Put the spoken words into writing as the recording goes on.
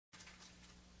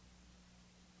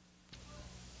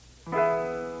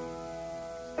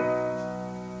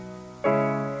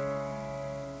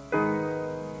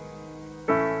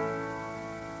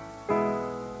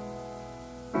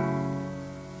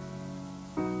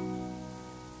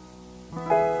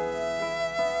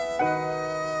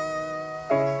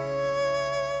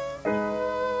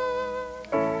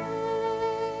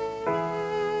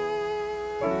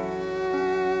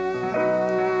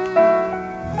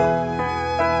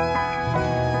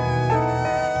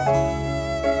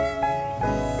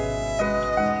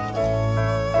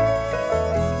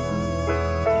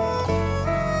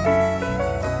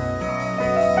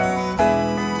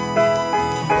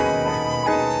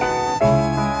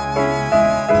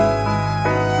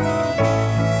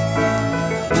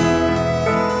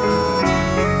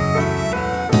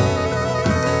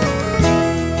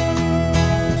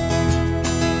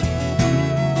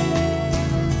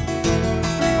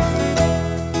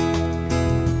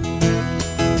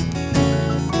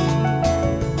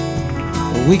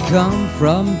We come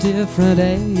from different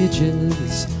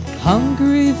ages,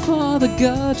 hungry for the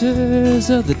gutters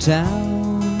of the town.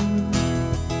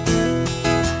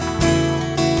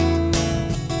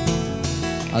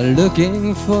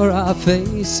 Looking for our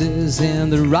faces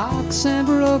in the rocks and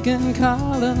broken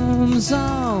columns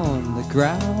on the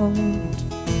ground.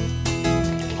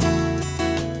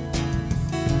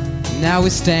 Now we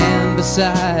stand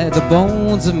beside the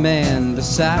bones of men,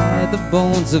 beside the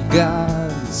bones of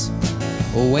gods,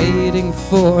 waiting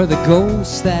for the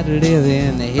ghosts that live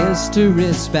in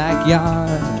history's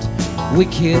backyard. We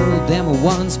killed them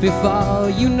once before,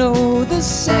 you know, the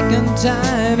second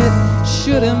time it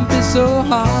shouldn't be so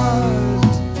hard.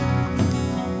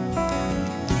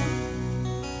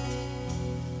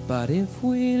 But if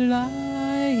we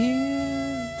lie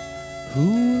here, who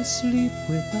will sleep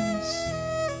with us?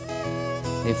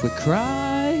 If we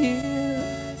cry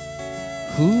here,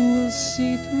 who will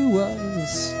see through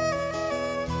us?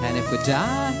 And if we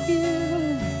die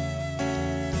here,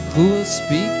 who will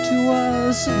speak to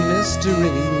us of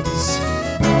mysteries?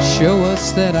 Show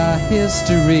us that our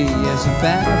history is a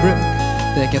fabric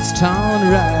that gets torn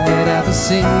right at the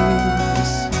seams.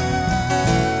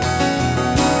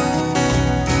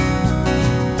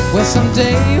 Well,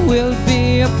 someday we'll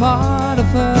be a part of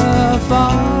her,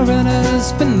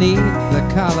 foreigners beneath the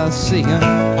Coliseum.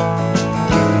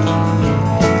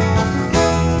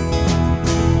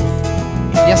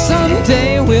 Yeah,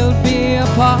 someday we'll be a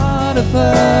part of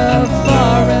her,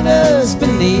 foreigners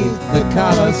beneath the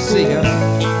Coliseum.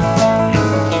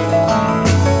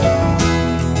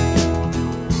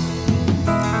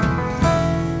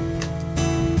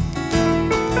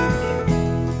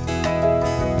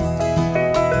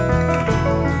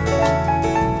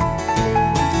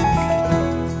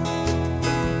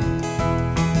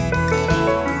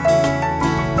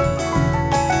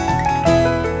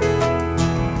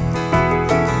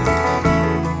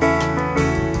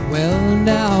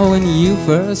 When you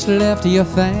first left your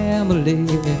family,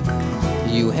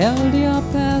 you held your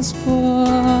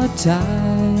passport tight,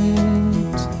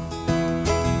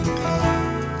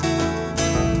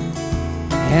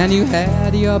 and you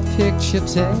had your picture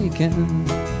taken,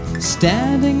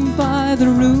 standing by the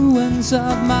ruins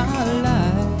of my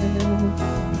life.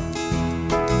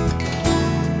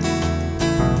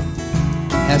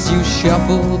 As you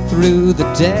shuffled through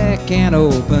the deck and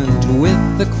opened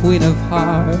with the Queen of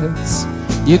Hearts,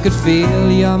 you could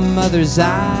feel your mother's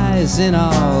eyes in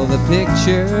all the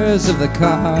pictures of the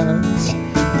cards.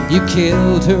 You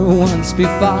killed her once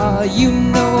before, you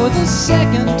know, the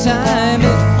second time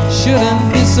it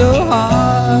shouldn't be so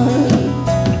hard.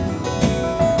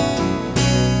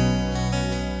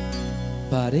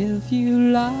 But if you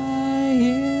lie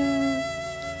here,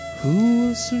 who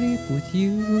will sleep with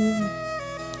you?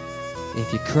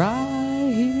 If you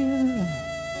cry here,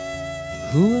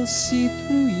 who will see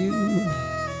through you?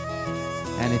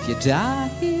 And if you die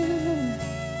here,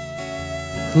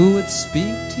 who would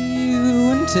speak to you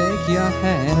and take your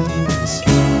hands?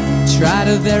 Try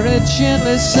to very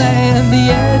gently sand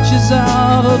the edges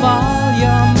of all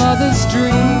your mother's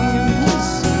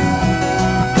dreams.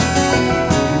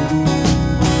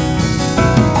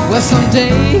 Well,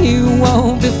 someday you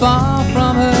won't be far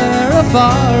from her, a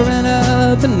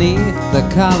foreigner beneath the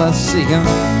Coliseum.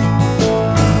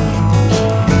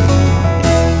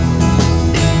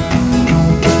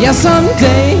 Yeah,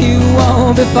 someday you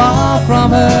won't be far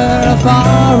from her, a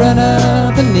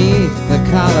foreigner beneath the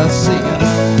Coliseum.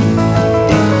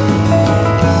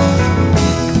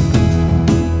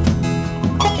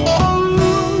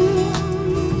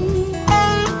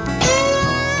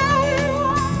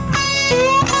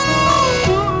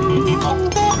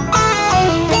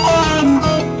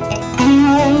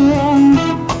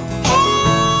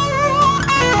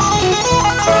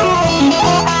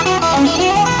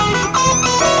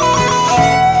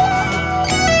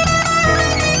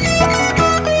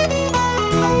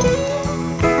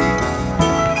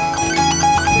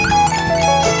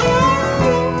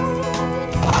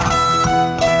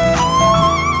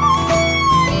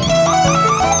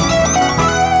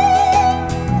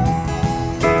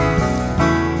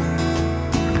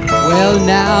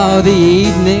 Now the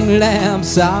evening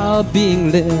lamps are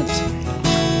being lit,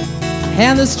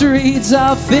 and the streets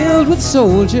are filled with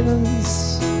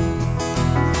soldiers.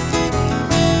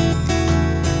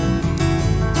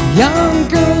 Young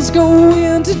girls go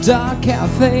into dark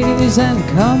cafes and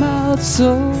come out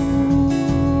so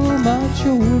much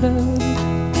older.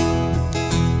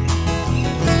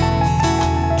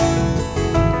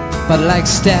 But like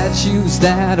statues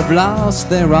that have lost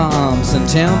their arms in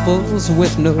temples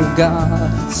with no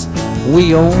gods,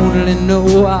 We only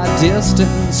know our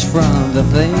distance from the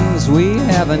things we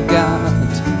haven't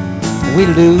got. We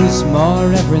lose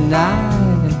more every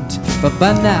night, but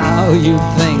by now you'd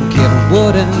think it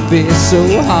wouldn't be so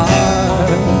hard.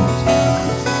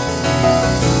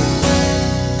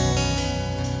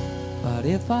 But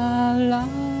if I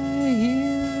lie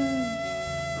here,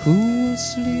 who will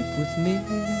sleep with me?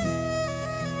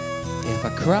 If I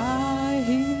cry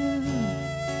here,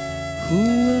 who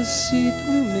will see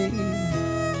through me?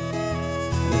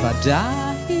 If I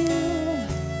die here,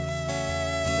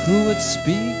 who would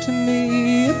speak to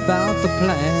me about the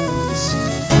plans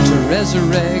to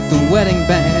resurrect the wedding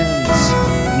bands,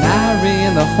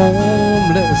 marrying the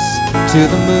homeless to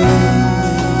the moon?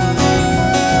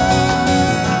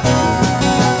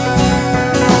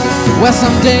 Well,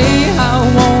 someday I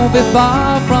won't be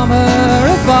far from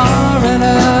her, far in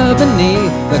her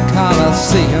beneath the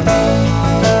Coliseum.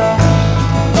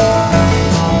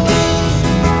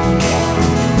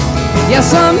 Yeah,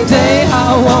 someday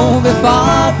I won't be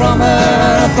far from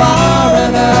her, far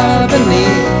in her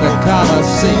beneath the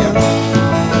Coliseum.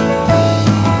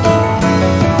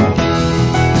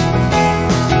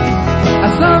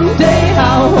 Someday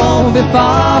I won't be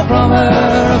far from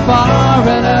her, far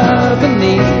in her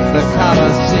beneath the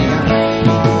Coliseum.